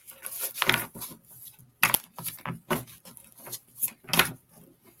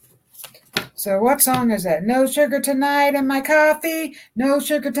 So what song is that? No sugar tonight in my coffee. No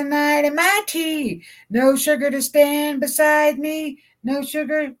sugar tonight in my tea. No sugar to stand beside me. No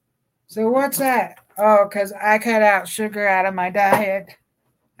sugar. So what's that? Oh, because I cut out sugar out of my diet.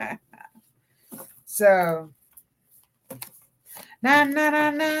 So, na na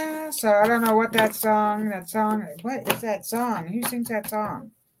na na. So I don't know what that song. What is that song? Who sings that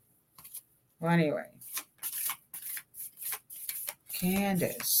song? Well, anyway,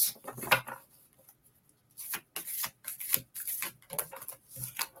 Candace.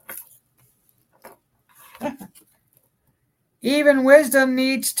 Even wisdom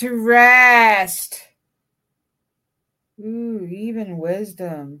needs to rest. Ooh, even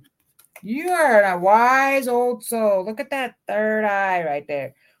wisdom. You are a wise old soul. Look at that third eye right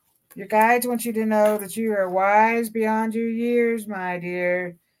there. Your guides want you to know that you are wise beyond your years, my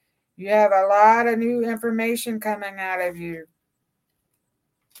dear. You have a lot of new information coming out of you.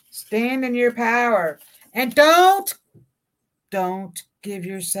 Stand in your power. And don't give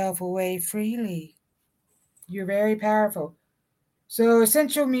yourself away freely. You're very powerful. So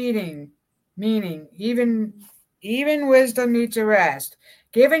essential meaning, even wisdom needs a rest.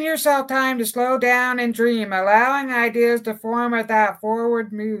 Giving yourself time to slow down and dream, allowing ideas to form without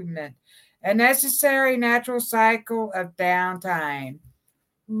forward movement. A necessary natural cycle of downtime.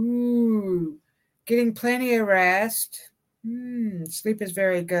 Ooh, getting plenty of rest. Sleep is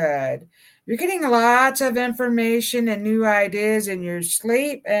very good. You're getting lots of information and new ideas in your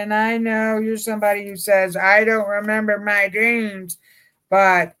sleep. And I know you're somebody who says, I don't remember my dreams.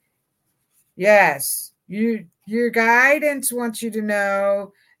 But yes, your guidance wants you to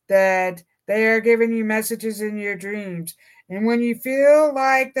know that they are giving you messages in your dreams. And when you feel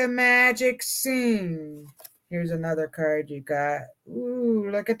like the magic scene, here's another card you got. Ooh,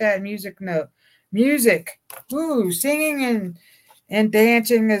 look at that music note. Music. Ooh, singing and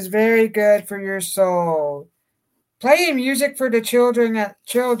dancing is very good for your soul. Playing music for the children at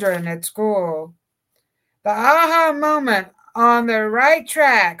school. The aha moment. On the right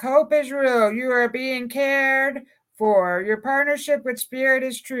track. Hope is real. You are being cared for. Your partnership with Spirit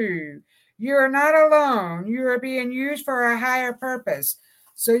is true. You are not alone. You are being used for a higher purpose.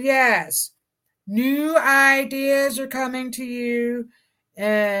 So, yes, new ideas are coming to you.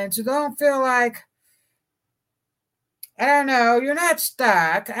 And so don't feel like, I don't know, you're not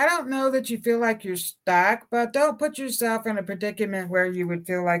stuck. I don't know that you feel like you're stuck, but don't put yourself in a predicament where you would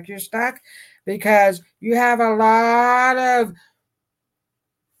feel like you're stuck, because you have a lot of,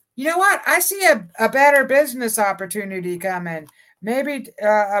 you know what? I see a better business opportunity coming. Maybe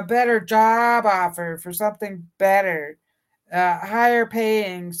a better job offer for something better, higher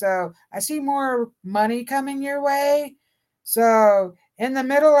paying. So I see more money coming your way. So in the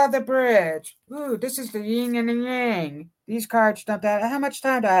middle of the bridge. Ooh, this is the yin and the yang. These cards don't have. How much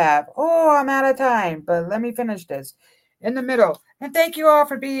time do I have? Oh, I'm out of time, but let me finish this. In the middle. And thank you all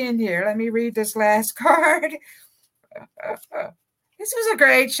for being here. Let me read this last card. This was a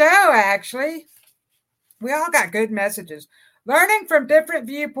great show, actually. We all got good messages. Learning from different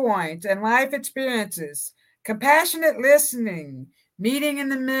viewpoints and life experiences. Compassionate listening. Meeting in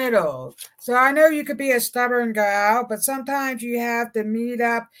the middle. So I know you could be a stubborn gal, but sometimes you have to meet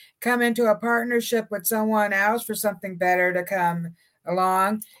up, come into a partnership with someone else for something better to come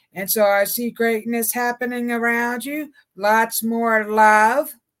along. And so I see greatness happening around you. Lots more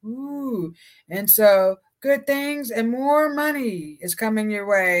love. Ooh. And so good things and more money is coming your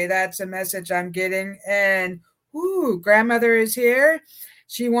way. That's a message I'm getting. And grandmother is here.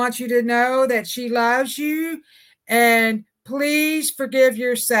 She wants you to know that she loves you, and please forgive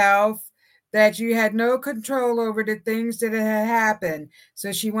yourself that you had no control over the things that had happened.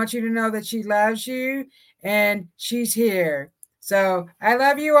 So she wants you to know that she loves you and she's here. So I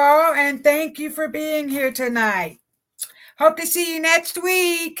love you all, and thank you for being here tonight. Hope to see you next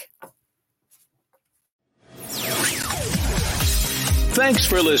week. Thanks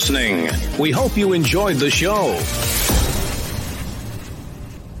for listening. We hope you enjoyed the show.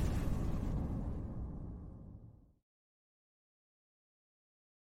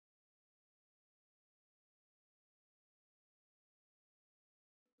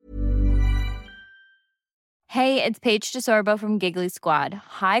 Hey, it's Paige DeSorbo from Giggly Squad.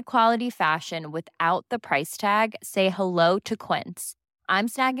 High quality fashion without the price tag. Say hello to Quince. I'm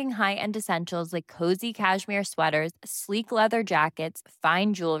snagging high-end essentials like cozy cashmere sweaters, sleek leather jackets,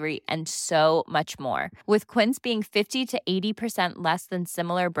 fine jewelry, and so much more. With Quince being 50 to 80% less than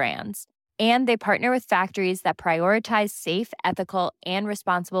similar brands. And they partner with factories that prioritize safe, ethical, and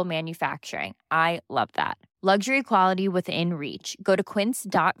responsible manufacturing. I love that. Luxury quality within reach. Go to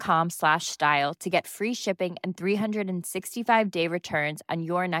quince.com/style to get free shipping and 365-day returns on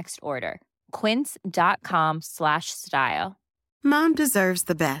your next order. Quince.com/style. Mom deserves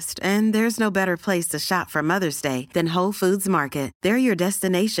the best, and there's no better place to shop for Mother's Day than Whole Foods Market. They're your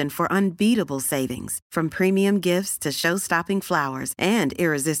destination for unbeatable savings, from premium gifts to show-stopping flowers and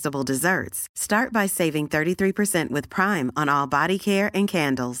irresistible desserts. Start by saving 33% with Prime on all body care and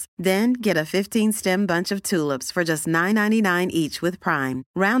candles. Then get a 15-stem bunch of tulips for just $9.99 each with Prime.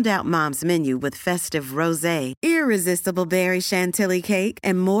 Round out Mom's menu with festive rosé, irresistible berry chantilly cake,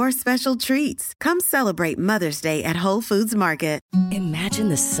 and more special treats. Come celebrate Mother's Day at Whole Foods Market. Imagine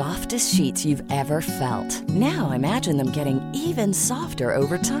the softest sheets you've ever felt. Now imagine them getting even softer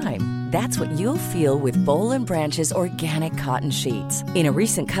over time. That's what you'll feel with Boll & Branch's organic cotton sheets. In a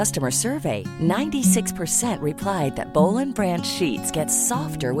recent customer survey, 96% replied that Boll & Branch sheets get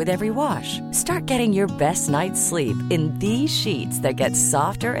softer with every wash. Start getting your best night's sleep in these sheets that get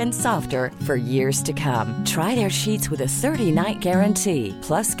softer and softer for years to come. Try their sheets with a 30-night guarantee.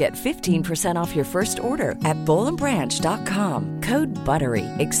 Plus, get 15% off your first order at bollandbranch.com. Code BUTTERY.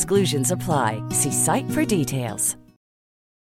 Exclusions apply. See site for details.